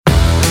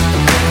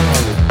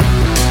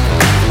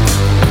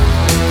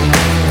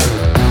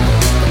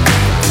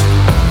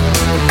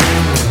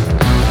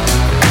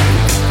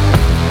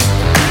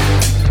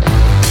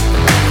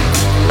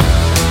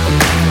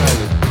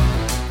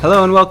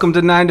Hello and welcome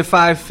to 9 to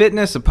 5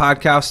 Fitness, a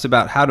podcast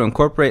about how to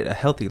incorporate a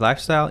healthy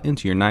lifestyle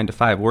into your 9 to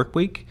 5 work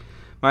week.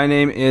 My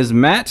name is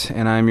Matt,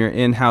 and I'm your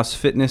in-house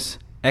fitness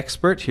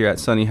expert here at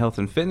Sunny Health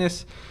and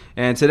Fitness.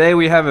 And today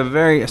we have a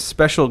very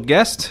special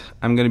guest.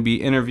 I'm going to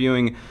be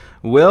interviewing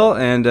Will,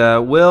 and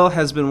Will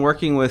has been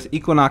working with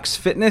Equinox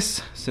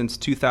Fitness since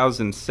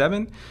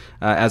 2007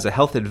 as a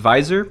health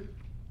advisor.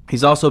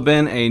 He's also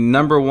been a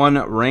number one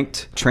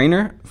ranked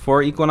trainer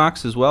for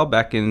Equinox as well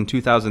back in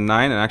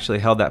 2009 and actually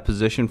held that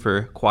position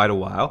for quite a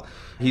while.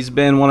 He's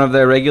been one of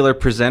their regular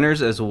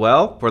presenters as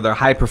well for their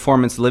high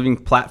performance living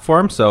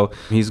platform. So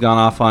he's gone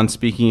off on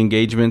speaking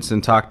engagements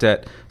and talked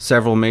at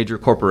several major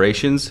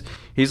corporations.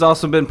 He's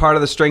also been part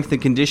of the strength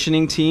and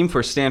conditioning team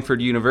for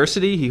Stanford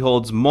University. He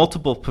holds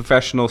multiple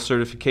professional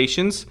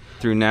certifications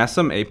through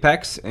NASM,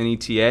 Apex,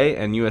 NETA,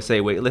 and USA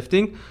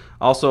Weightlifting.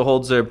 Also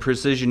holds a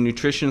precision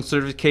nutrition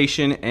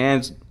certification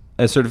and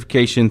a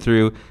certification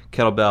through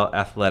Kettlebell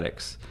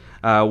Athletics.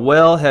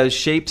 Will has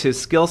shaped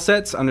his skill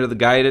sets under the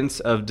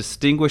guidance of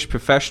distinguished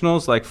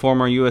professionals like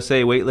former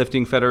USA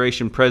Weightlifting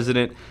Federation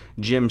President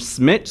Jim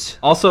Smith,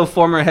 also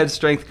former head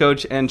strength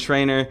coach and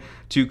trainer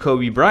to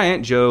Kobe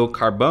Bryant, Joe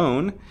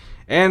Carbone,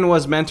 and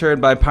was mentored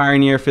by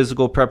pioneer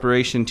physical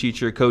preparation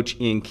teacher Coach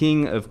Ian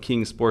King of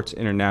King Sports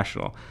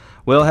International.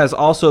 Will has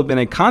also been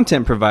a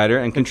content provider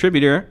and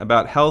contributor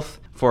about health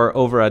for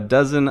over a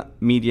dozen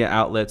media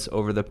outlets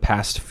over the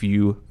past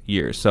few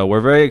years. So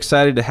we're very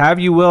excited to have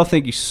you, Will.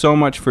 Thank you so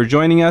much for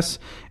joining us,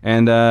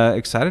 and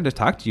excited to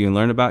talk to you and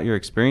learn about your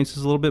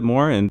experiences a little bit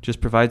more and just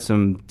provide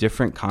some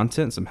different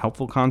content, some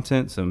helpful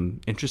content,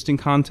 some interesting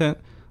content.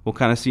 We'll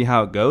kind of see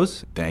how it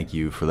goes. Thank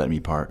you for letting me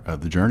part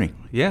of the journey.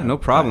 Yeah, no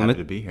problem. I'm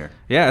happy to be here.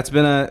 Yeah, it's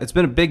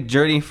been a big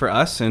journey for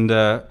us, and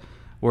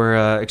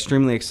we're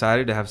extremely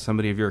excited to have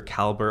somebody of your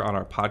caliber on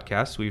our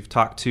podcast. We've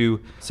talked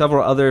to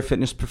several other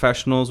fitness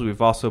professionals.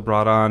 We've also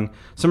brought on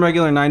some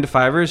regular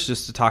 9-to-5ers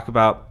just to talk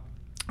about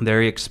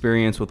their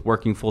experience with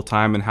working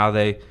full-time and how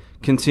they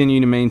continue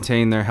to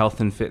maintain their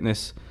health and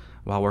fitness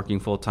while working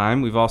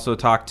full-time. We've also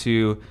talked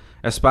to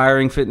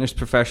aspiring fitness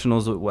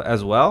professionals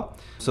as well.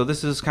 So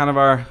this is kind of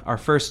our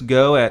first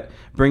go at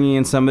bringing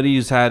in somebody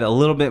who's had a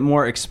little bit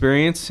more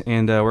experience,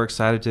 and we're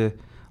excited to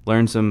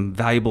learn some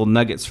valuable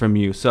nuggets from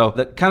you. So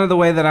the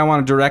way that I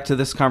want to direct to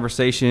this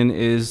conversation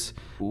is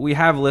we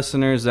have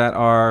listeners that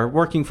are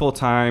working full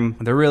time.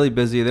 They're really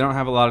busy. They don't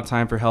have a lot of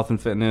time for health and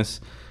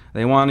fitness.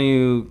 They want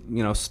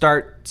to,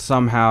 start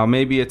somehow.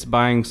 Maybe it's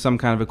buying some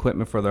kind of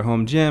equipment for their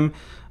home gym.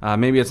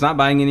 Maybe it's not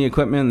buying any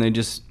equipment and they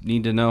just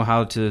need to know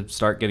how to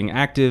start getting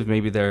active.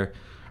 Maybe they're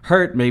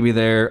hurt. Maybe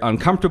they're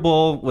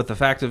uncomfortable with the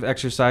fact of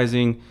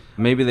exercising.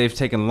 Maybe they've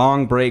taken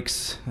long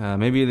breaks.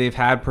 Maybe they've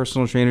had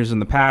personal trainers in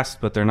the past,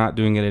 but they're not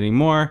doing it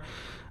anymore.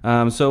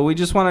 So we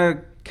just want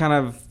to kind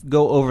of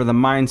go over the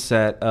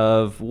mindset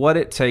of what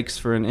it takes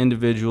for an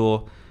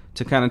individual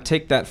to kind of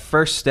take that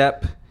first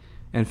step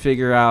and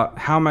figure out,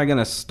 how am I going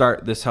to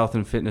start this health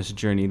and fitness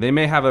journey? They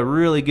may have a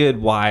really good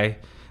why.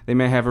 They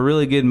may have a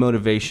really good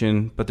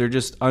motivation, but they're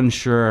just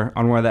unsure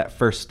on where that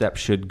first step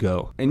should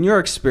go. In your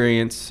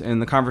experience and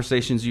the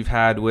conversations you've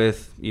had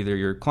with either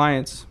your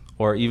clients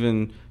or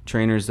even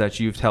trainers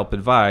that you've helped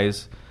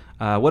advise,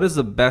 what is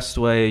the best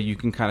way you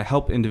can kind of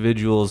help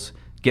individuals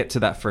get to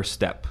that first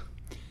step?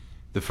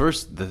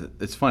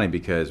 It's funny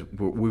because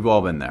we've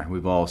all been there.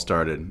 We've all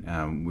started.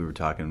 We were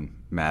talking,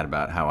 Matt,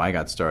 about how I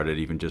got started,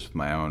 even just with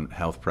my own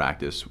health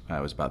practice. I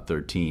was about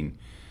 13.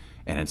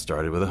 And it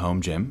started with a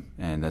home gym,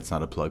 and that's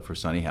not a plug for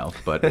Sunny Health,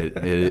 but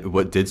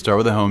what did start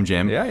with a home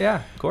gym.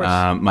 Yeah, of course.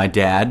 My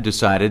dad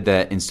decided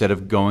that instead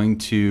of going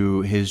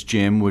to his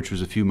gym, which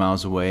was a few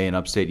miles away in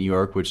upstate New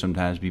York, which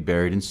sometimes be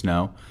buried in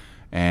snow,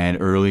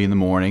 and early in the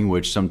morning,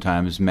 which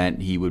sometimes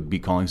meant he would be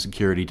calling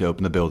security to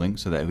open the building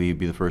so that he'd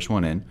be the first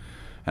one in.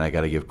 And I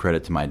got to give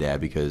credit to my dad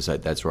because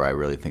that's where I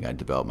really think I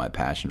developed my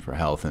passion for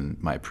health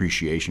and my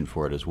appreciation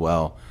for it as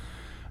well.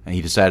 And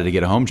he decided to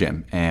get a home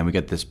gym, and we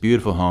got this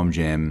beautiful home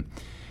gym.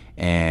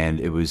 And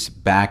it was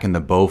back in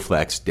the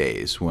Bowflex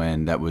days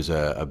when that was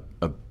a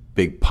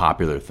big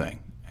popular thing.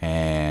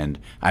 And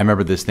I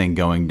remember this thing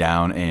going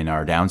down in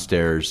our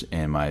downstairs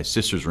in my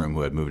sister's room,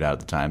 who had moved out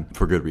at the time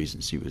for good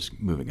reasons. She was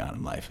moving on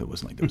in life. It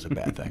wasn't like there was a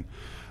bad thing.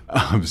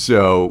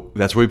 So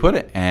that's where we put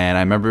it. And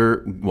I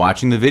remember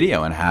watching the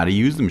video on how to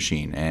use the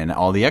machine and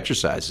all the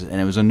exercises. And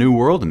it was a new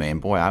world to me.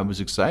 And boy, I was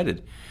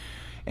excited.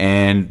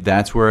 And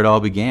that's where it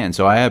all began.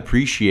 So I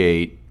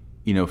appreciate,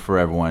 for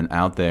everyone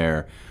out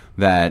there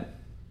that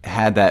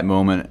had that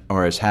moment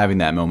or is having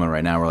that moment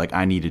right now where like,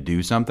 I need to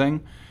do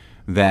something,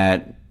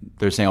 that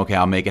they're saying, okay,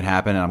 I'll make it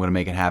happen, and I'm going to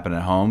make it happen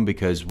at home,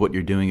 because what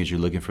you're doing is you're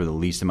looking for the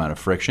least amount of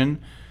friction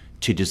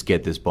to just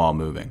get this ball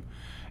moving.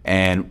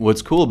 And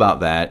what's cool about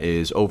that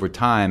is over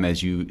time,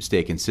 as you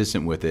stay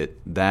consistent with it,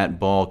 that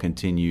ball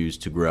continues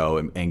to grow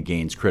and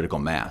gains critical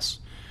mass.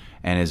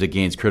 And as it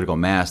gains critical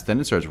mass, then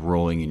it starts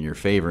rolling in your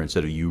favor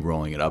instead of you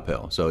rolling it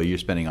uphill. So you're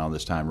spending all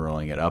this time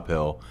rolling it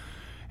uphill.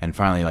 And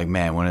finally, you're like,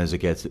 man, when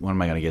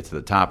am I going to get to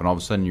the top? And all of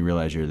a sudden, you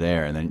realize you're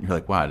there, and then you're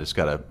like, wow,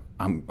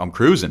 I'm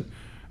cruising.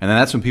 And then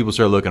that's when people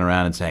start looking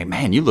around and saying,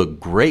 man, you look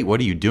great.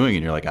 What are you doing?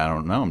 And you're like, I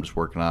don't know. I'm just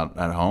working out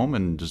at home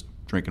and just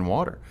drinking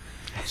water.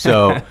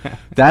 So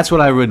that's what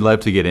I would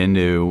love to get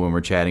into when we're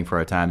chatting for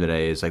our time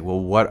today is like, well,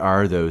 what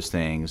are those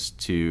things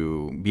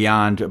to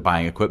beyond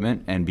buying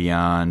equipment and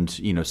beyond,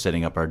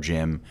 setting up our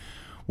gym?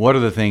 What are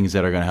the things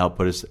that are going to help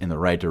put us in the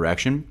right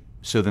direction?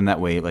 So then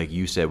that way, like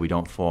you said, we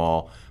don't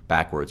fall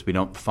backwards. We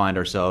don't find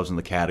ourselves in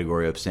the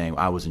category of saying,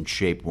 I was in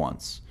shape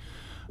once.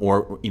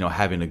 Or,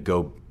 having to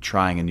go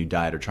trying a new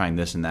diet or trying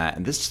this and that.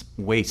 And this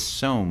wastes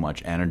so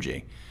much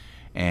energy.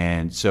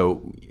 And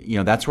so,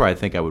 that's where I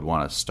think I would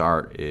want to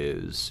start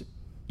is,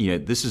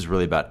 this is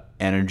really about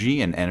energy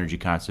and energy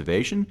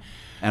conservation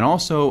and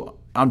also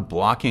on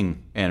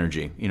blocking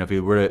energy. If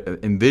you were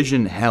to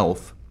envision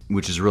health,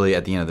 which is really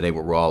at the end of the day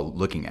what we're all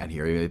looking at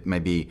here. It may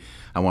be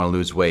I want to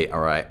lose weight,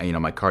 or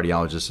my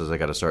cardiologist says I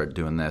got to start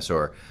doing this,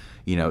 or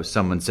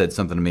someone said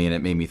something to me and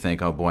it made me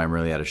think, oh boy, I'm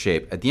really out of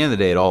shape. At the end of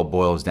the day, it all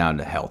boils down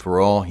to health. We're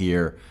all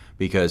here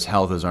because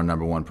health is our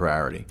number one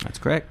priority. That's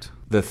correct.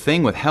 The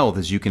thing with health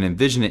is you can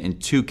envision it in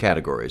two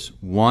categories.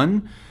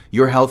 One,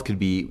 your health could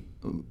be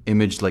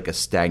imaged like a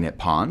stagnant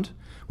pond,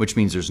 which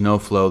means there's no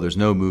flow, there's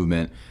no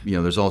movement.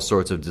 There's all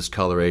sorts of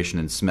discoloration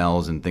and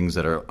smells and things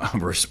that are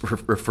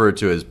referred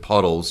to as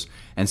puddles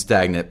and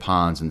stagnant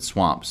ponds and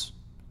swamps.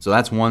 So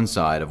that's one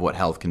side of what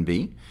health can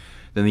be.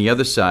 Then the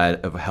other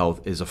side of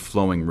health is a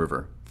flowing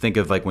river. Think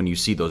of like when you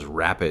see those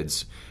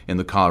rapids in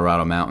the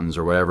Colorado mountains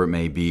or whatever it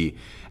may be,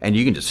 and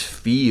you can just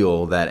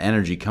feel that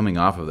energy coming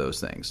off of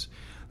those things.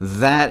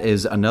 That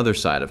is another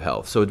side of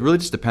health. So it really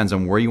just depends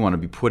on where you want to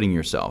be putting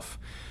yourself.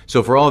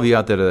 So for all of you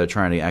out there that are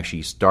trying to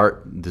actually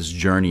start this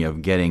journey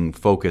of getting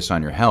focus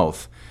on your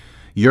health,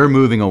 you're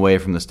moving away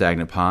from the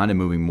stagnant pond and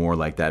moving more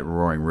like that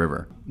roaring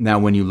river. Now,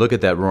 when you look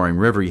at that roaring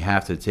river, you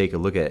have to take a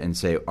look at it and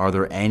say, are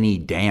there any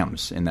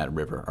dams in that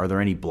river? Are there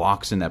any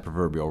blocks in that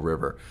proverbial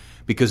river?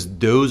 Because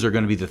those are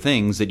going to be the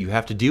things that you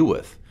have to deal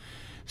with.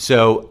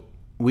 So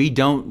we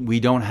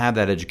don't have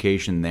that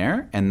education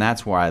there, and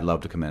that's why I'd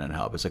love to come in and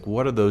help. It's like,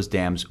 what are those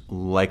dams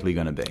likely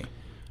going to be?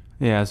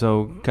 Yeah,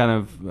 so kind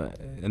of,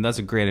 and that's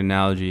a great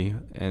analogy.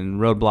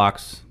 And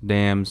roadblocks,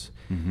 dams,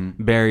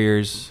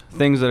 barriers,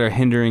 things that are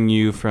hindering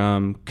you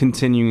from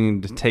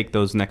continuing to take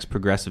those next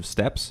progressive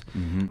steps.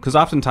 Because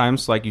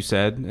oftentimes, like you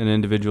said, an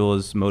individual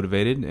is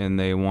motivated and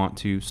they want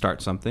to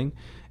start something,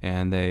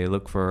 and they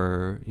look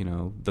for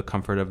the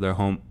comfort of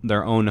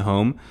their own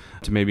home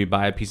to maybe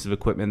buy a piece of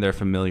equipment they're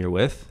familiar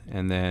with,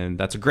 and then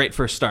that's a great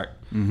first start.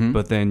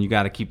 But then you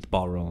got to keep the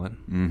ball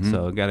rolling.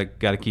 So got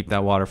to keep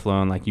that water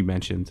flowing, like you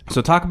mentioned.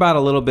 So talk about a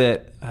little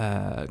bit,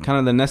 kind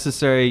of the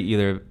necessary,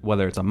 either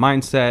whether it's a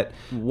mindset.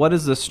 What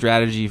is the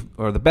strategy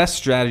or the best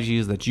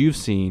strategies that you've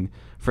seen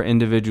for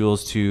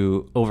individuals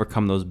to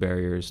overcome those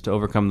barriers, to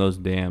overcome those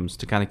dams,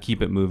 to kind of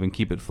keep it moving,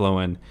 keep it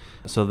flowing,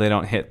 so they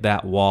don't hit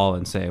that wall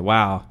and say,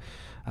 "Wow,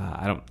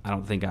 I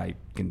don't think I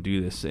can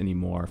do this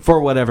anymore,"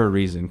 for whatever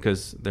reason,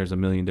 because there's a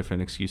million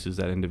different excuses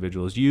that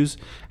individuals use.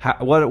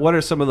 What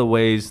are some of the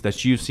ways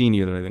that you've seen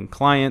either in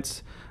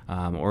clients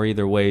or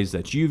either ways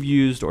that you've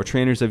used or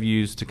trainers have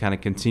used to kind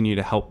of continue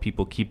to help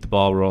people keep the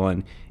ball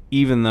rolling,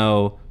 even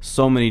though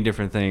so many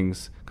different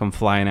things come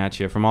flying at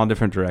you from all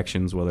different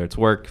directions, whether it's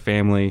work,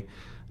 family,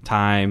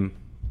 time,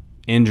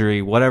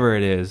 injury, whatever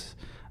it is?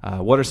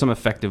 What are some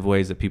effective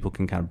ways that people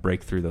can kind of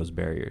break through those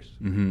barriers?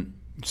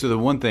 So the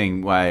one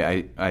thing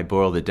why I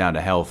boiled it down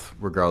to health,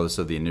 regardless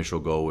of the initial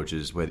goal, which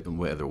is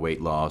whether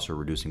weight loss or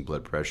reducing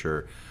blood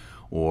pressure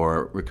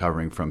or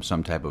recovering from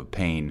some type of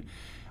pain,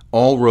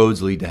 all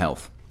roads lead to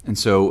health. And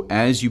so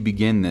as you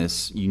begin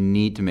this, you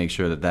need to make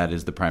sure that that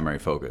is the primary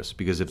focus.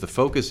 Because if the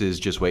focus is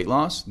just weight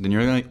loss, then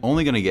you're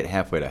only going to get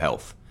halfway to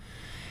health.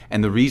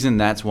 And the reason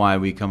that's why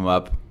we come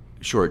up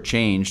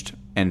shortchanged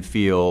and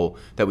feel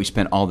that we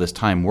spent all this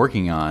time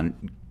working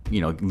on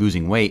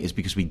losing weight is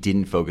because we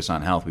didn't focus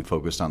on health. We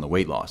focused on the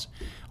weight loss,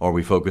 or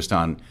we focused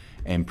on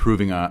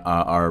improving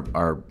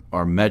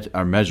our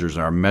measures,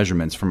 our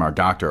measurements from our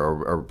doctor,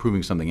 or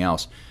proving something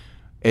else.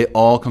 It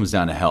all comes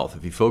down to health.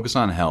 If you focus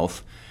on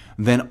health,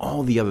 then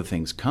all the other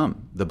things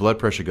come. The blood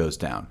pressure goes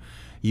down.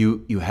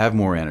 You have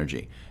more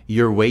energy.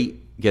 Your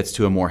weight gets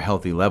to a more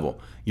healthy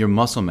level. Your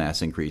muscle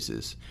mass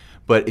increases.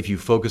 But if you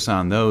focus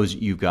on those,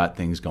 you've got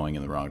things going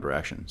in the wrong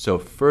direction. So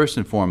first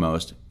and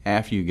foremost,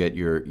 after you get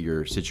your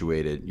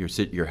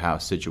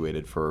house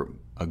situated for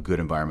a good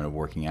environment of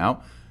working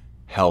out,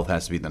 health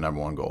has to be the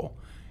number one goal.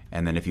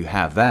 And then if you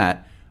have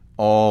that,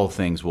 all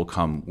things will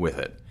come with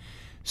it.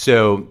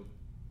 So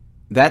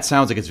that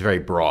sounds like it's very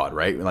broad,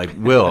 right? Like,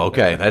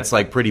 okay, that's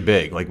like pretty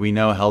big. Like, we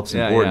know health's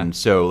important. Yeah.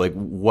 So like,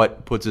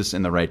 what puts us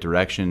in the right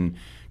direction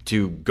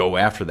to go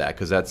after that?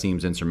 Because that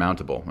seems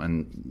insurmountable.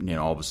 And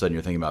all of a sudden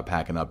you're thinking about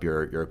packing up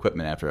your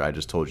equipment after I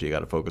just told you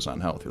got to focus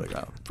on health. You're like,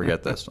 oh,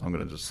 forget this. I'm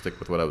going to just stick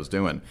with what I was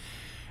doing.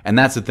 And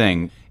that's the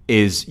thing,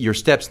 is your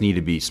steps need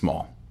to be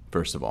small,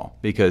 first of all,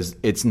 because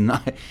it's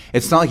not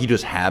like you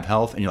just have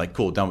health and you're like,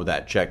 cool, done with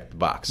that, check the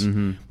box.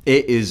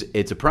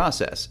 It's a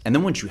process. And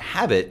then once you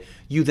have it,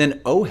 you then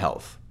owe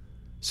health.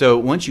 So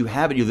once you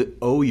have it, you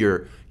owe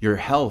your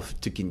health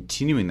to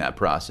continuing that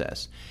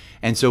process.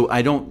 And so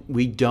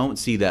we don't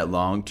see that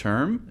long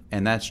term,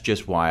 and that's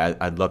just why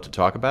I'd love to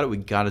talk about it. We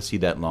got to see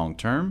that long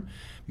term,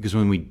 because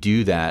when we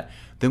do that,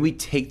 then we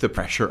take the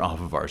pressure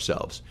off of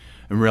ourselves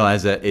and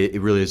realize that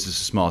it really is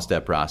just a small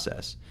step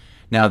process.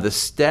 Now, the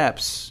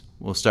steps,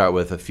 we'll start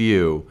with a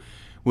few,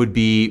 would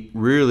be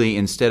really,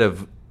 instead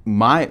of,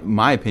 my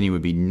opinion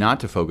would be not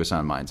to focus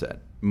on mindset.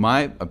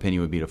 My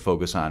opinion would be to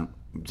focus on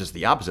just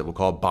the opposite. We'll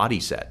call it body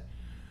set.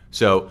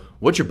 So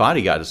what's your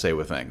body got to say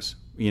with things?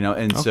 And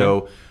okay.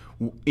 So,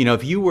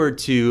 if you were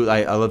to,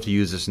 I love to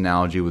use this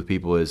analogy with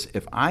people, is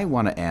if I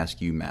want to ask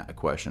you, Matt, a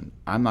question,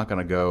 I'm not going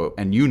to go,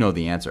 and you know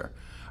the answer.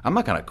 I'm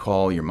not going to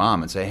call your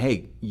mom and say,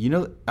 hey,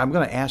 I'm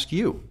going to ask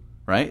you,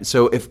 right?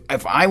 So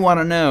if I want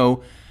to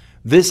know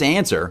this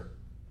answer,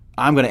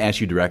 I'm going to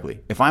ask you directly.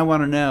 If I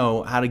want to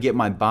know how to get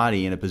my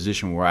body in a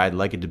position where I'd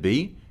like it to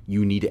be,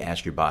 you need to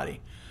ask your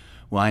body.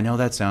 Well, I know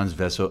that sounds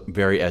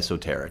very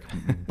esoteric,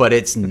 but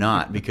it's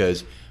not,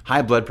 because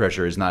high blood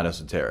pressure is not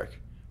esoteric.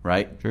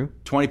 Right? True.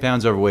 20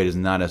 pounds overweight is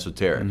not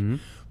esoteric. Mm-hmm.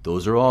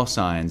 Those are all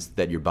signs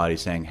that your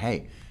body's saying,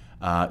 hey,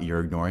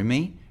 you're ignoring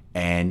me,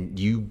 and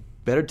you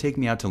better take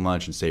me out to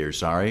lunch and say you're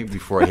sorry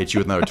before I hit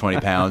you with another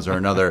 20 pounds or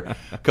another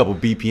couple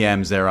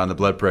BPMs there on the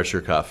blood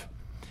pressure cuff.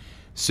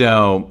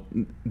 So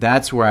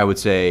that's where I would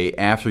say,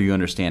 after you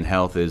understand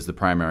health is the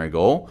primary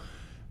goal,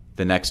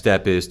 the next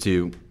step is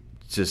to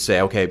just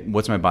say, okay,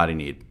 what's my body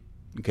need?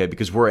 Okay,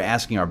 because we're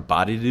asking our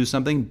body to do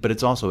something, but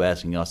it's also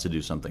asking us to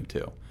do something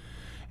too.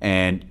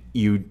 And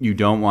you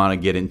don't want to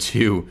get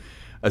into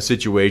a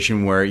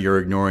situation where you're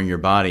ignoring your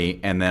body,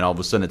 and then all of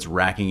a sudden it's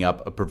racking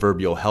up a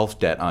proverbial health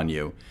debt on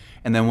you.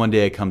 And then one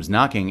day it comes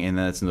knocking, and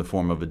then it's in the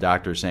form of a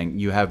doctor saying,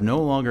 you have no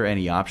longer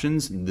any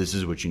options. This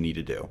is what you need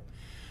to do.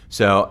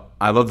 So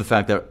I love the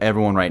fact that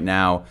everyone right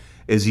now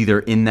is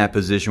either in that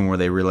position where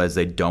they realize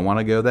they don't want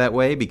to go that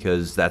way,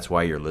 because that's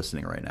why you're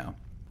listening right now.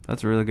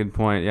 That's a really good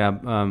point. Yeah.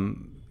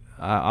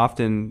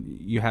 Often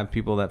you have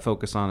people that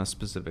focus on a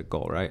specific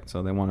goal, right?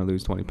 So they want to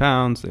lose 20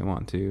 pounds. They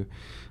want to,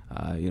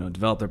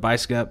 develop their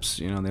biceps.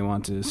 They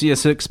want to see a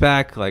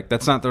six-pack. Like,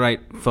 that's not the right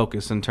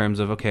focus in terms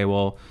of, okay,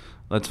 well,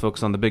 let's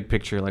focus on the big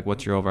picture. Like,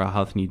 what's your overall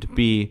health need to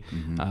be?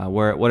 Mm-hmm.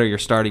 What are your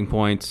starting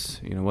points?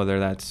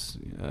 Whether that's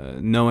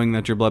knowing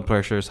that your blood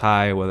pressure is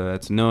high, whether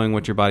that's knowing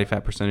what your body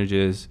fat percentage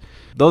is.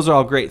 Those are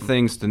all great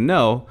things to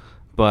know,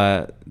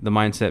 but the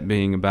mindset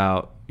being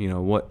about,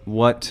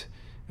 what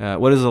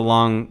is the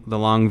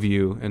long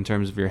view in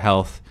terms of your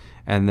health,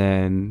 and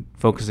then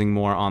focusing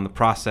more on the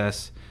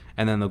process,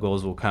 and then the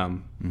goals will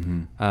come.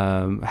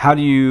 Mm-hmm. How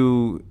do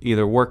you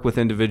either work with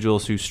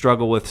individuals who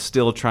struggle with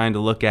still trying to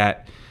look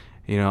at,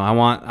 I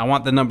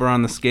want the number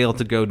on the scale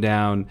to go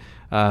down.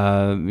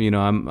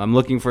 I'm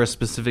looking for a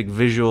specific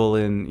visual,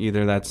 in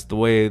either that's the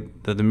way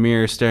that the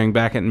mirror is staring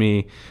back at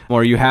me,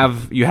 or you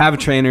have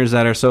trainers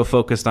that are so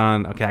focused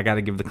on, okay, I got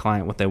to give the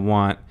client what they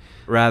want,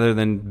 rather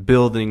than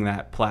building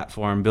that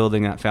platform,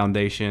 building that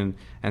foundation,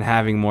 and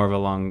having more of a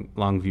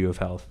long view of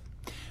health.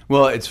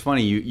 Well, it's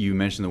funny you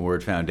mentioned the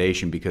word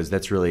foundation, because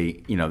that's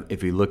really,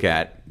 if we look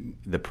at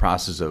the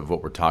process of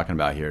what we're talking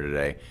about here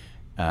today,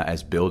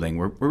 as building,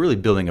 we're really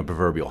building a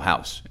proverbial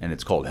house, and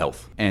it's called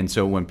health. And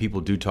so when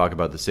people do talk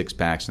about the six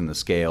packs and the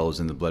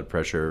scales and the blood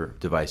pressure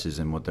devices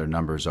and what their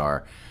numbers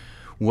are,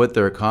 what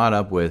they're caught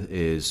up with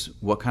is,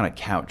 what kind of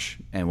couch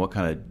and what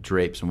kind of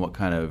drapes and what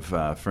kind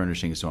of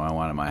furnishings do I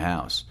want in my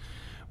house?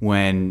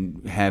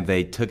 When have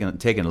they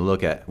taken a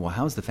look at, well,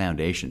 how's the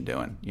foundation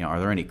doing? Are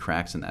there any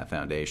cracks in that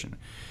foundation?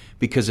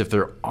 Because if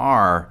there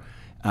are,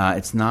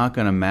 it's not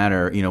going to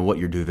matter, what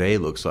your duvet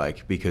looks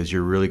like, because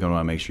you're really going to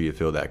want to make sure you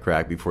fill that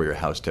crack before your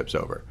house tips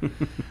over.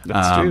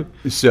 That's true.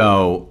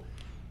 So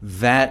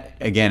that,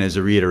 again, is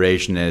a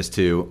reiteration as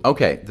to,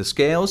 okay, the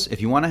scales, if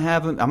you want to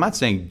have them, I'm not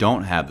saying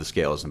don't have the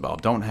scales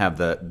involved. Don't have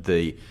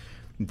the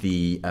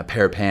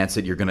pair of pants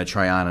that you're going to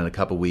try on in a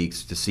couple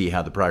weeks to see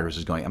how the progress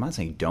is going. I'm not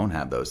saying don't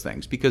have those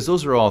things, because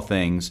those are all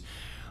things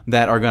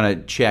that are going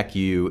to check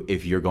you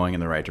if you're going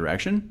in the right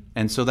direction.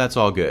 And so that's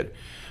all good.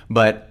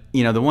 But,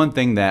 the one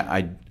thing that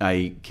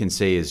I can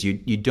say is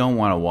you don't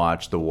want to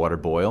watch the water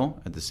boil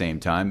at the same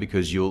time,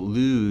 because you'll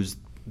lose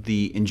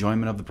the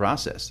enjoyment of the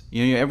process.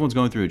 Everyone's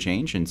going through a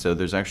change, and so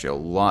there's actually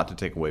a lot to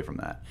take away from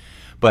that.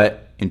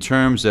 But in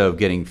terms of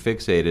getting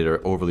fixated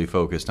or overly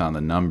focused on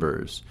the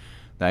numbers,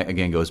 that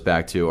again goes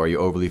back to, are you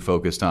overly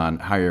focused on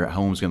how your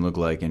home's going to look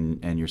like,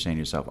 and you're saying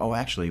to yourself, oh,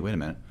 actually, wait a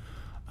minute,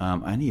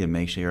 I need to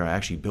make sure I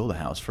actually build a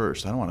house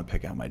first. I don't want to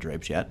pick out my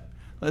drapes yet.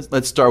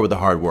 Let's start with the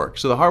hard work.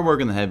 So the hard work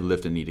and the heavy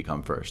lifting need to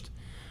come first.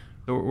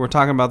 So we're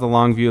talking about the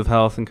long view of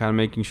health and kind of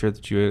making sure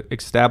that you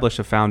establish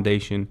a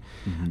foundation.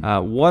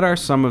 Mm-hmm. What are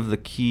some of the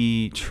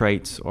key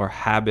traits or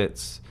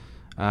habits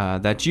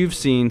that you've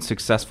seen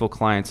successful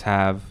clients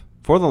have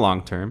for the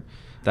long term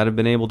that have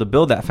been able to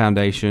build that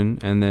foundation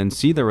and then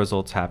see the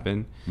results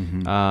happen,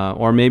 mm-hmm.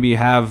 Or maybe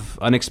have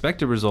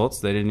unexpected results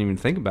they didn't even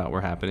think about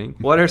were happening?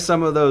 What are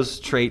some of those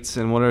traits,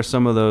 and what are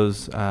some of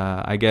those,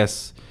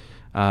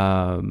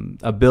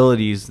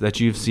 abilities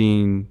that you've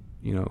seen,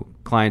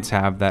 clients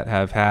have that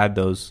have had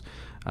those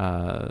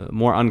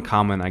more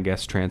uncommon,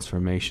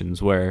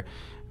 transformations, where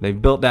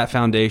they've built that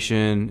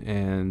foundation,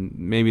 and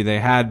maybe they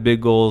had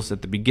big goals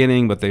at the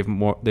beginning, but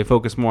they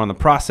focus more on the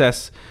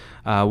process.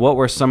 What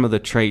were some of the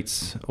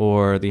traits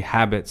or the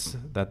habits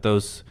that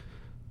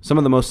some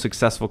of the most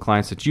successful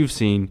clients that you've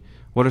seen?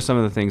 What are some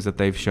of the things that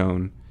they've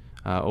shown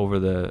over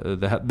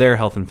their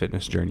health and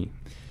fitness journey?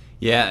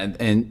 Yeah,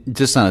 and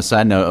just on a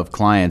side note of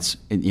clients,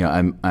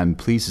 I'm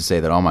pleased to say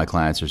that all my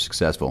clients are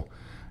successful,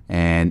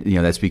 and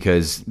that's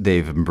because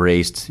they've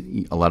embraced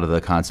a lot of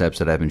the concepts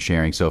that I've been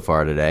sharing so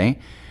far today.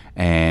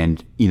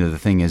 And the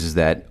thing is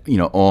that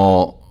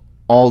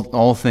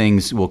all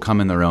things will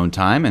come in their own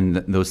time, and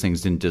those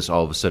things didn't just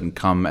all of a sudden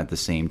come at the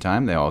same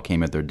time. They all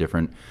came at their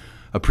different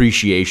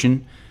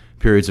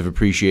periods of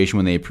appreciation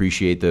when they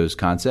appreciate those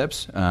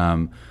concepts.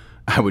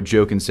 I would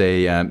joke and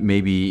say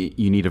maybe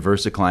you need a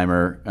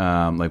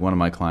VersaClimber, like one of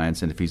my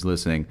clients, and if he's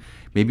listening,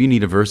 maybe you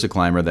need a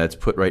VersaClimber that's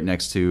put right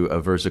next to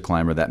a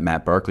VersaClimber that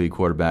Matt Barkley,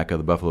 quarterback of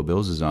the Buffalo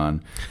Bills, is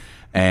on.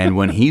 And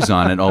when he's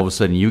on it, all of a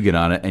sudden you get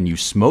on it and you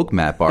smoke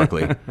Matt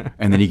Barkley.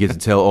 And then you get to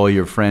tell all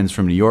your friends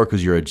from New York,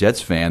 because you're a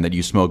Jets fan, that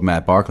you smoke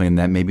Matt Barkley, and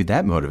that maybe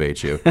that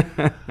motivates you.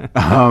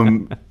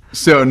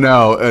 So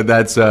no,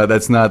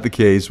 that's not the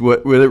case.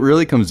 What it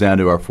really comes down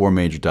to are four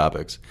major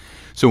topics.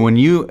 So when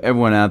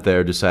everyone out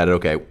there decided,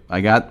 okay,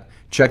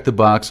 check the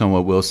box on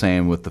what Will's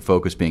saying with the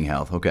focus being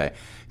health. Okay,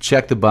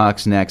 check the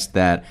box next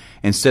that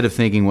instead of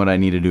thinking what I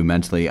need to do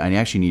mentally, I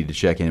actually need to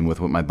check in with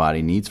what my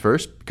body needs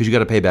first, because you got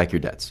to pay back your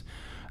debts.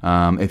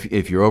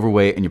 If you're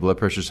overweight and your blood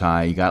pressure's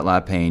high, you got a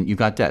lot of pain, you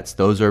got debts.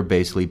 Those are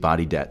basically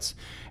body debts.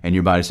 And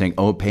your body's saying,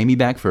 oh, pay me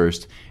back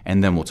first,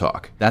 and then we'll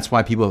talk. That's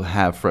why people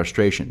have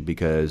frustration,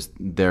 because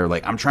they're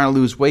like, I'm trying to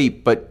lose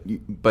weight, but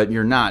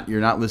you're not. You're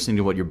not listening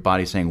to what your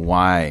body's saying,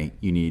 why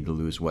you need to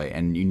lose weight.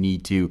 And you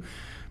need to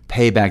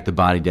pay back the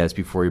body debts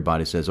before your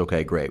body says,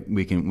 okay, great,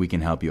 we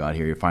can help you out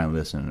here. You're finally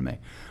listening to me.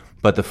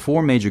 But the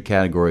four major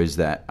categories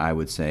that I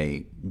would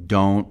say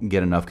don't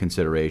get enough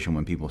consideration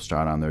when people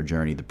start on their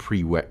journey,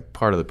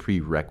 part of the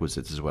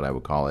prerequisites is what I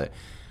would call it,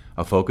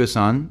 a focus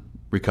on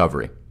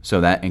recovery.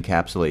 So that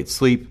encapsulates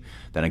sleep,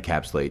 that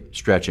encapsulates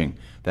stretching,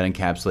 that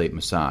encapsulates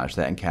massage,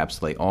 that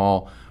encapsulates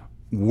all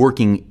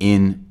working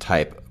in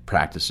type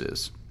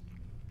practices.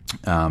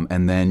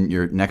 And then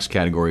your next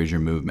category is your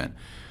movement.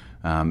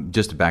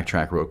 Just to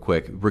backtrack real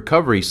quick,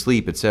 recovery,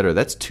 sleep, etc.,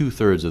 that's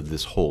 2/3 of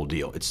this whole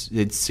deal.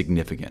 It's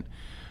significant.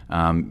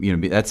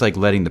 That's like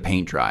letting the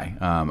paint dry.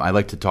 I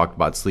like to talk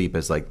about sleep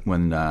as like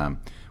when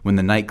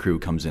the night crew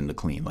comes in to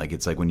clean. Like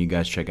it's like when you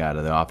guys check out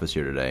of the office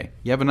here today,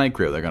 you have a night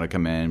crew. They're going to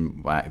come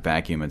in,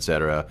 vacuum,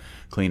 etc.,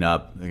 clean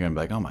up. They're going to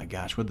be like, oh my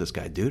gosh, what did this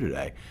guy do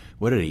today?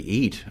 What did he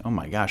eat? Oh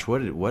my gosh,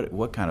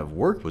 what kind of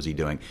work was he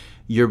doing?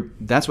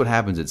 That's what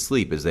happens at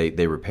sleep is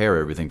they repair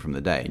everything from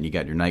the day, and you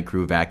got your night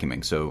crew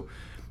vacuuming. So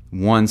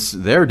once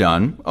they're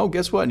done, oh,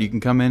 guess what? You can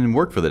come in and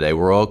work for the day.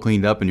 We're all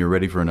cleaned up and you're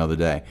ready for another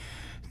day.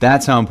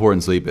 That's how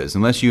important sleep is.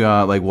 Unless you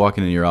like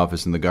walking in your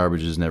office and the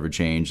garbage has never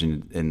changed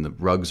and the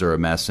rugs are a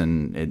mess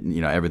and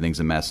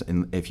everything's a mess.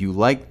 And if you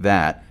like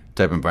that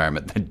type of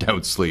environment, then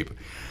don't sleep.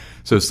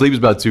 So sleep is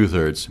about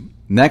 2/3.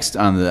 Next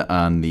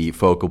on the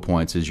focal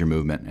points is your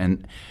movement.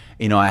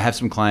 And I have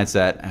some clients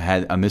that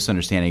had a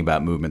misunderstanding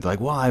about movement. They're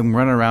like, well, I'm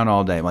running around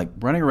all day. I'm like,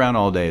 running around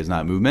all day is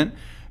not movement.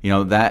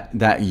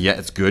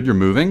 It's good you're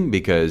moving,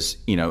 because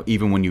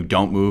even when you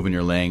don't move and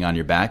you're laying on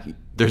your back,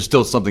 there's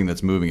still something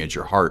that's moving. It's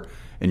your heart.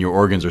 And your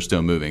organs are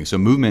still moving. So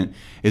movement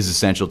is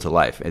essential to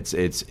life.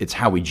 It's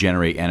how we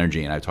generate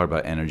energy, and I talked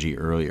about energy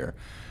earlier.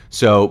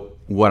 So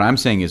what I'm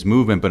saying is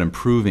movement, but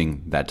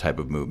improving that type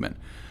of movement.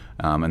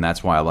 And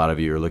that's why a lot of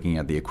you are looking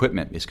at the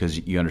equipment, is because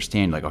you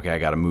understand, like, okay, I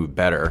got to move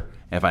better.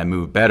 If I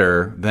move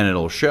better, then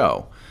it'll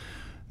show.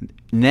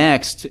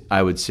 Next,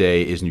 I would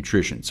say, is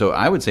nutrition. So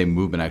I would say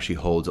movement actually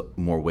holds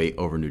more weight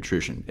over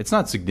nutrition. It's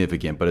not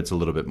significant, but it's a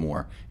little bit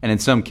more. And in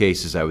some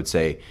cases, I would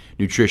say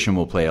nutrition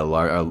will play a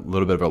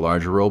little bit of a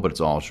larger role, but it's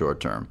all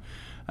short term.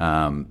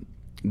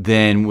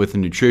 Then with the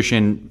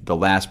nutrition, the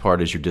last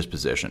part is your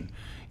disposition.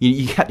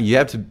 You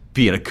have to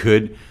be in a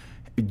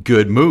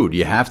good mood.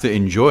 You have to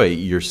enjoy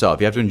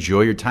yourself. You have to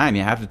enjoy your time.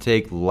 You have to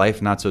take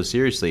life not so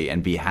seriously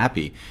and be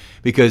happy.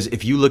 Because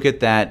if you look at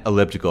that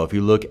elliptical, if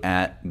you look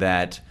at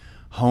that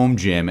home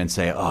gym and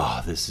say,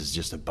 oh, this is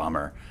just a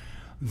bummer,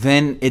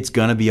 then it's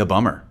going to be a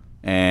bummer.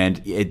 And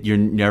you're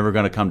never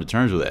going to come to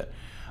terms with it.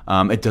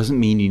 It doesn't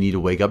mean you need to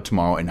wake up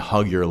tomorrow and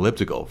hug your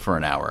elliptical for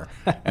an hour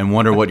and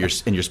wonder what your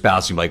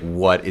spouse is like,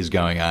 what is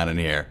going on in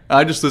here?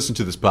 I just listened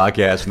to this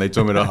podcast and they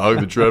told me to hug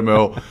the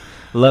treadmill.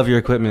 Love your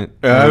equipment.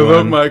 I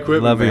love my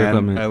equipment. Love man. your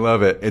equipment. I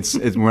love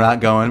it. We're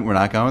not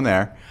going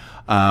there.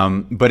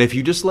 But if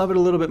you just love it a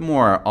little bit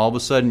more, all of a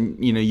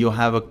sudden, you'll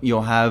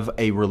have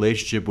a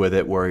relationship with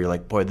it where you're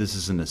like, boy, this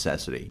is a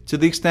necessity. To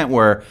the extent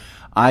where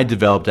I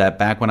developed that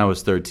back when I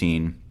was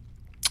 13.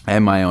 I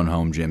had my own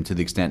home gym. To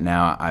the extent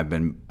now, I've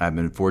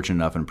been fortunate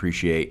enough and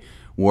appreciate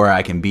where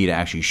I can be to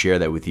actually share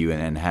that with you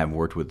and have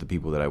worked with the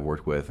people that I've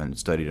worked with and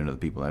studied under the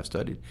people I've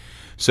studied.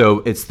 So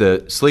it's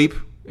the sleep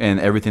and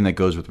everything that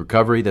goes with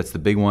recovery. That's the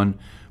big one.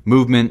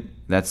 Movement,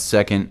 that's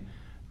second.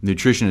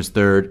 nutrition is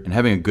third, and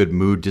having a good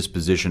mood,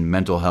 disposition,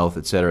 mental health,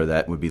 etc.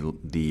 That would be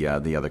the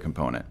other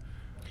component.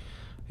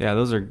 Yeah,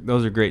 those are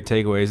great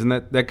takeaways, and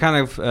that kind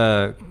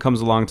of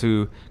comes along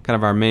to kind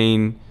of our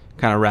main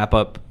kind of wrap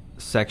up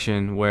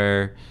section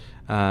where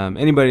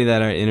anybody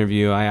that I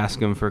interview, I ask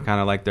them for kind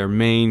of like their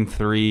main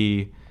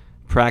 3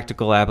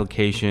 practical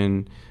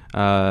application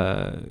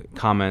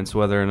comments,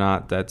 whether or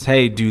not that's,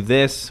 hey, do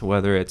this,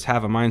 whether it's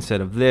have a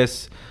mindset of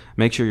this,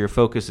 make sure your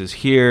focus is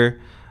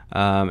here,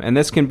 and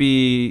this can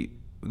be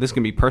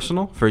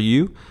personal for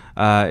you.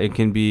 It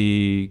can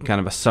be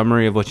kind of a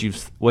summary of what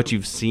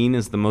you've seen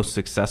as the most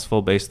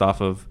successful based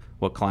off of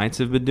what clients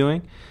have been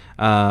doing.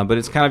 But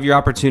it's kind of your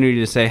opportunity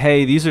to say,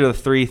 hey, these are the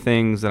 3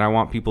 things that I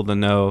want people to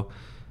know,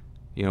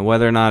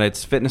 whether or not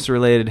it's fitness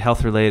related,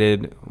 health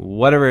related,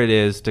 whatever it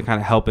is, to kind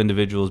of help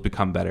individuals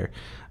become better.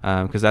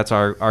 Because that's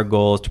our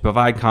goal, is to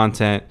provide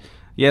content.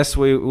 Yes,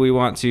 we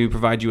want to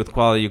provide you with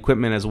quality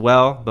equipment as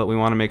well, but we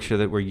want to make sure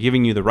that we're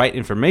giving you the right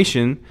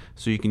information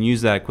so you can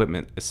use that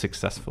equipment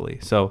successfully.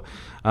 So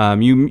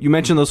you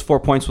mentioned those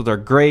 4 points, which are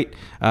great.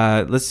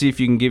 Let's see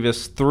if you can give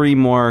us 3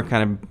 more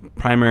kind of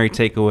primary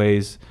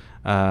takeaways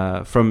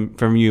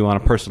from you on a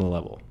personal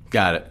level.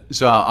 Got it.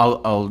 So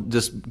I'll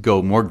just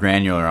go more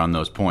granular on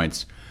those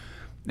points.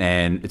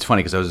 And it's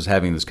funny because I was just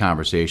having this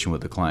conversation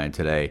with a client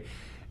today,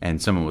 and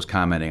someone was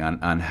commenting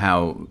on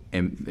how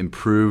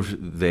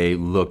improved they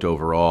looked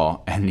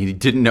overall, and he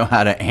didn't know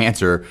how to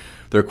answer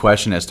their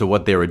question as to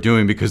what they were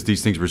doing because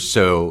these things were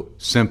so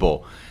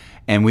simple.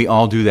 And we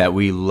all do that.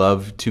 We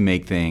love to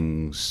make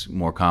things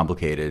more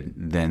complicated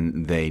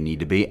than they need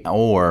to be,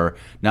 or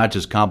not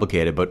just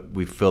complicated, but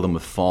we fill them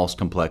with false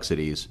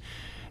complexities.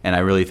 And I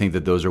really think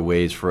that those are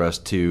ways for us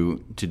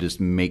to just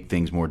make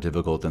things more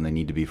difficult than they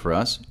need to be for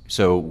us.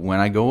 So when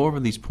I go over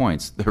these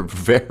points, they're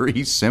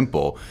very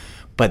simple,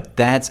 but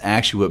that's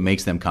actually what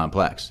makes them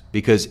complex.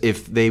 Because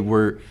if they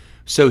were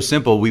so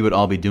simple, we would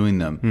all be doing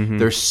them. Mm-hmm.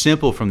 They're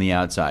simple from the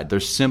outside. They're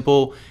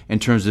simple in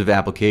terms of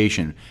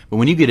application. But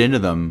when you get into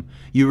them,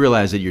 you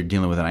realize that you're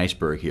dealing with an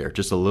iceberg here.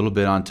 Just a little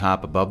bit on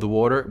top above the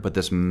water, but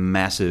this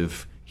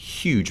massive,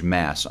 huge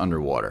mass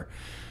underwater.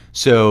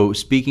 So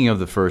speaking of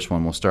the first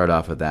one, we'll start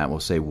off with that. We'll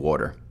say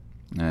water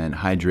and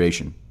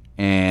hydration.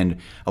 And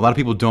a lot of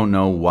people don't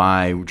know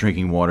why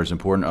drinking water is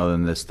important, other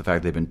than the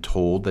fact they've been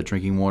told that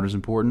drinking water is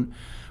important.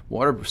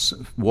 Water.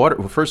 Well,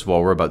 first of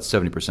all, we're about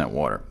 70%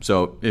 water.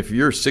 So if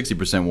you're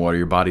 60% water,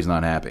 your body's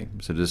not happy.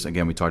 So just,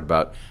 again, we talked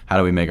about how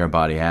do we make our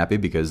body happy,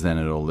 because then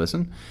it'll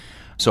listen.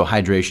 So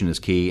hydration is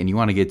key, and you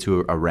want to get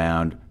to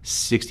around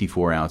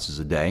 64 ounces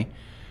a day.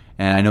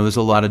 And I know there's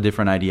a lot of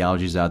different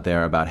ideologies out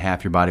there about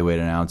half your body weight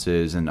in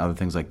ounces and other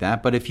things like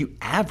that. But if you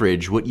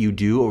average what you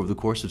do over the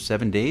course of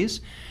 7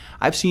 days,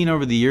 I've seen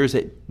over the years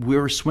that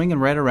we're swinging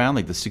right around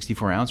like the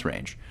 64-ounce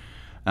range.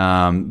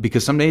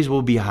 Because some days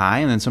we'll be high,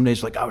 and then some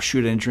days like, oh,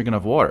 shoot, I didn't drink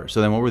enough water.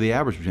 So then what were the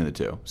average between the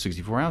two?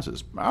 64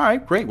 ounces. All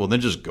right, great. Well,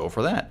 then just go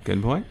for that.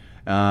 Good point.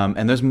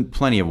 And there's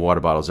plenty of water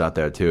bottles out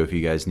there, too, if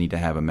you guys need to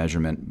have a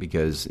measurement.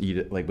 Because,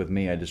 like with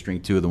me, I just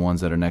drink 2 of the ones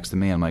that are next to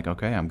me. I'm like,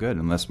 okay, I'm good,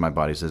 unless my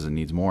body says it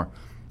needs more.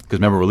 Because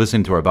remember, we're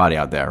listening to our body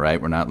out there,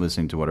 right? We're not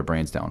listening to what our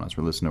brain's telling us.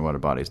 We're listening to what our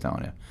body's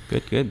telling you.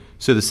 Good.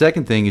 So the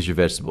second thing is your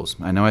vegetables.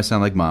 I know I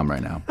sound like mom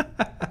right now.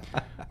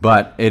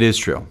 But it is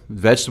true.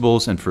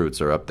 Vegetables and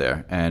fruits are up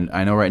there. And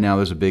I know right now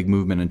there's a big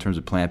movement in terms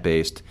of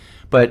plant-based.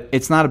 But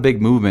it's not a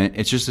big movement.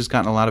 It's just it's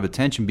gotten a lot of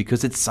attention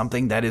because it's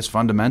something that is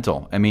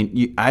fundamental. I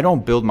mean, I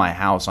don't build my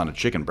house on a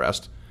chicken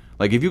breast.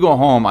 Like if you go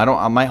home,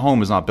 my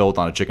home is not built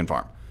on a chicken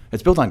farm.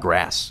 It's built on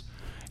grass.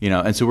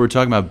 And so we're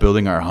talking about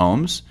building our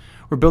homes.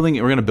 We're going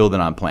to build it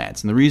on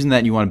plants. And the reason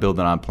that you want to build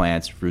it on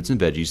plants, fruits and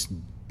veggies,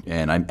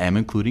 and I am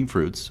including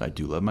fruits. I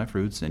do love my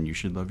fruits, and you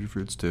should love your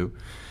fruits too,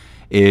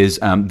 is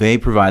they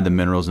provide the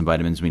minerals and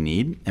vitamins we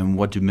need. And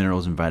what do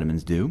minerals and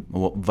vitamins do?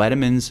 Well,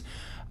 vitamins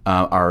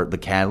are the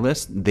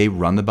catalyst. They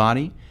run the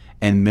body,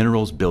 and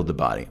minerals build the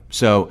body.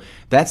 So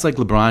that's like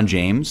LeBron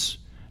James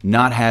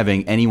not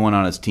having anyone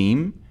on his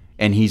team,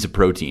 and he's a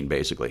protein,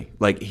 basically.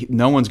 Like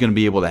no one's going to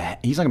be able to.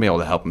 He's not going to be able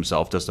to help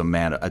himself. Just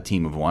a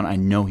team of one. I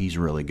know he's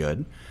really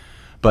good,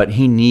 but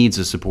he needs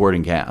a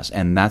supporting cast,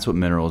 and that's what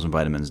minerals and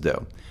vitamins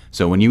do.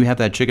 So when you have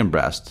that chicken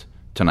breast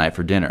tonight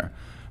for dinner,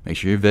 make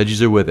sure your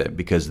veggies are with it,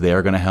 because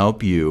they're going to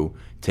help you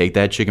take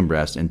that chicken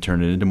breast and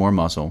turn it into more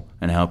muscle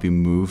and help you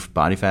move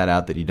body fat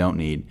out that you don't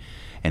need.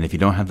 And if you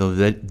don't have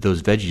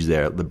those veggies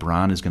there,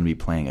 LeBron is going to be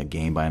playing a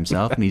game by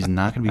himself, and he's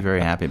not going to be very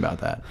happy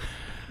about that.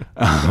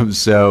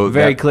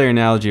 Very clear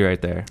analogy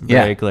right there.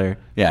 Very clear.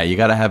 Yeah, you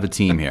got to have a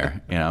team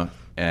here,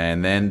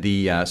 And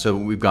then so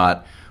we've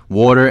got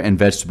water and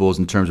vegetables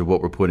in terms of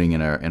what we're putting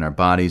in our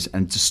bodies,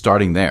 and just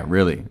starting there,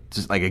 really.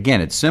 Just like,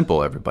 again, it's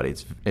simple, everybody.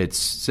 It's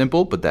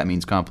simple, but that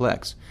means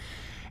complex.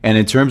 And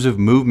in terms of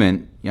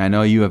movement, I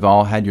know you have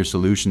all had your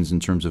solutions in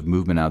terms of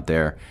movement out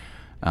there.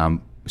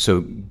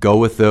 So go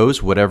with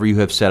those, whatever you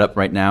have set up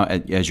right now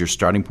as your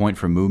starting point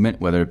for movement,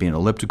 whether it be an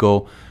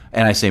elliptical,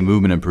 and I say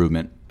movement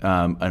improvement,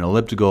 an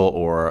elliptical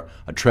or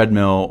a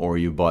treadmill, or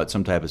you bought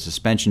some type of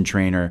suspension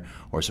trainer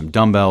or some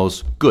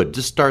dumbbells. Good,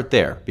 just start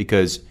there,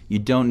 because you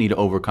don't need to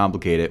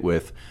overcomplicate it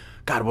with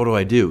God, what do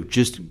I do?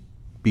 Just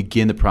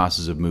begin the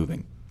process of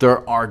moving.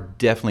 There are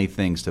definitely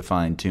things to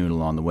fine-tune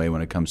along the way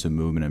when it comes to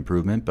movement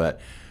improvement, but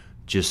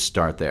just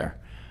start there.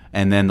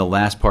 And then the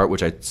last part,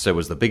 which I said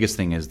was the biggest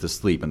thing, is the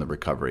sleep and the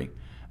recovery.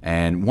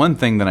 And one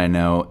thing that I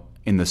know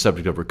in the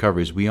subject of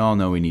recovery is we all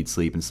know we need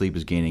sleep, and sleep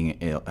is gaining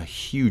a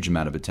huge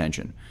amount of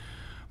attention.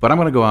 But I'm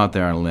going to go out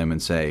there on a limb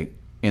and say,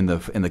 in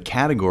the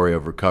category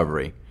of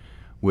recovery,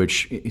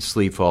 which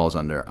sleep falls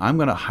under, I'm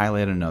going to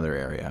highlight another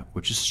area,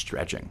 which is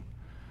stretching.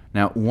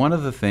 Now, one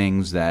of the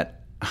things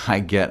that I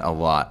get a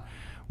lot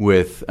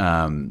with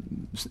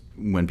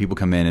when people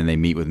come in and they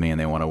meet with me and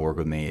they want to work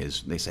with me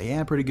is they say, yeah,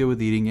 I'm pretty good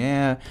with eating.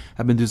 Yeah,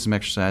 I've been doing some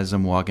exercises.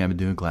 I'm walking. I've been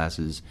doing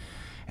classes.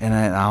 And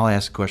I'll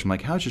ask a question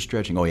like, how's your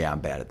stretching? Oh, yeah, I'm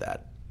bad at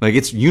that. Like,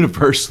 it's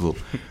universal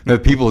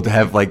that people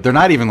have, like, they're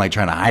not even, like,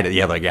 trying to hide it.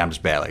 Yeah, like, yeah, I'm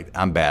just bad. Like,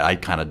 I'm bad. I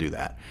kind of do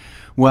that.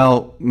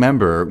 Well,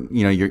 remember,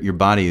 your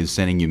body is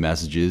sending you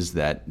messages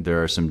that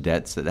there are some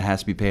debts that has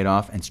to be paid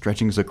off, and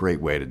stretching is a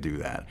great way to do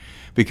that.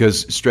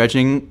 Because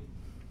stretching,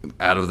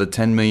 out of the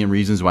 10 million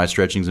reasons why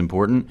stretching is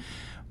important,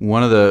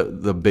 one of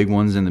the big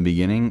ones in the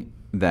beginning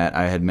that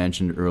I had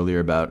mentioned earlier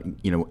about,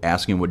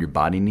 asking what your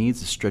body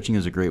needs, stretching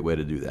is a great way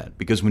to do that.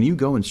 Because when you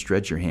go and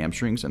stretch your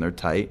hamstrings and they're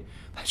tight,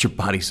 that's your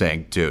body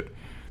saying, dude,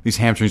 these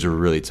hamstrings are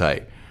really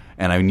tight,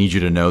 and I need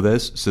you to know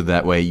this so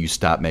that way you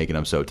stop making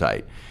them so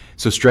tight.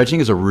 So stretching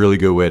is a really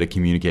good way to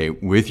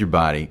communicate with your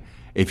body.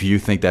 If you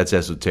think that's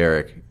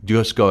esoteric,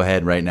 just go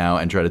ahead right now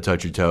and try to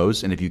touch your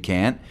toes, and if you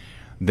can't,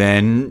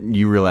 then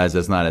you realize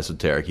that's not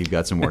esoteric. You've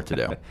got some work to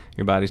do.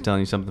 Your body's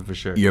telling you something for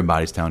sure. Your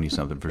body's telling you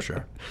something for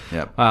sure.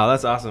 Yep. Wow,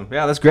 that's awesome.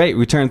 Yeah, that's great.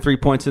 We turned 3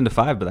 points into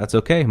 5, but that's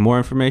okay. More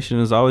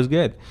information is always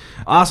good.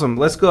 Awesome.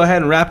 Let's go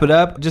ahead and wrap it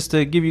up. Just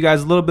to give you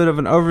guys a little bit of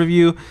an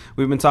overview,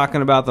 we've been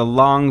talking about the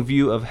long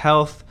view of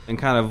health and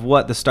kind of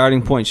what the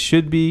starting point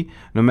should be,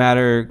 no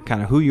matter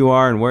kind of who you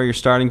are and where you're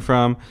starting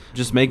from,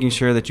 just making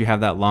sure that you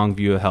have that long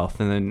view of health.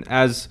 And then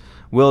as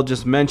Will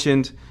just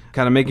mentioned,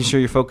 kind of making sure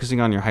you're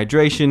focusing on your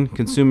hydration,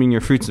 consuming your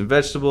fruits and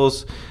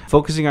vegetables,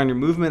 focusing on your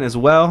movement as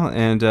well,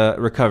 and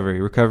recovery.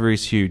 Recovery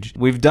is huge.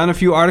 We've done a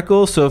few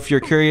articles, so if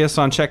you're curious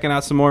on checking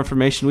out some more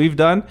information we've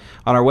done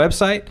on our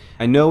website,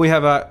 I know we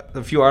have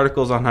a few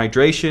articles on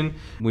hydration.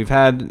 We've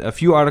had a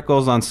few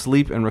articles on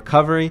sleep and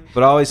recovery,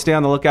 but always stay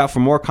on the lookout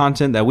for more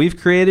content that we've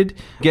created.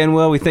 Again,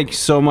 Will, we thank you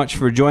so much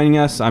for joining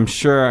us. I'm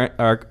sure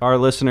our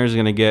listeners are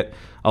going to get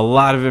a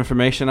lot of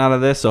information out of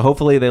this, so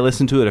hopefully they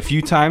listen to it a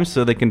few times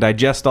so they can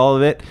digest all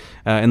of it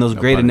and those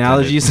great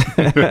analogies.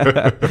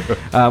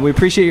 We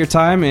appreciate your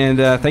time, and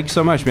thank you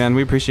so much, man.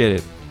 We appreciate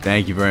it.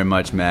 Thank you very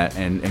much, Matt,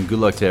 and good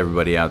luck to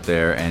everybody out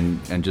there.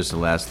 And just a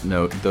last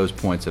note, those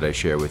points that I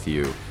share with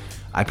you,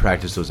 I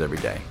practice those every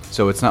day.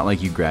 So it's not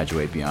like you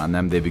graduate beyond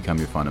them. They become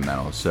your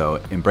fundamentals.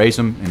 So embrace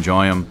them,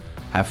 enjoy them,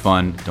 have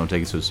fun, don't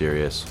take it so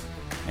serious,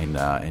 and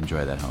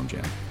enjoy that home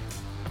gym.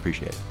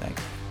 Appreciate it.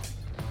 Thanks.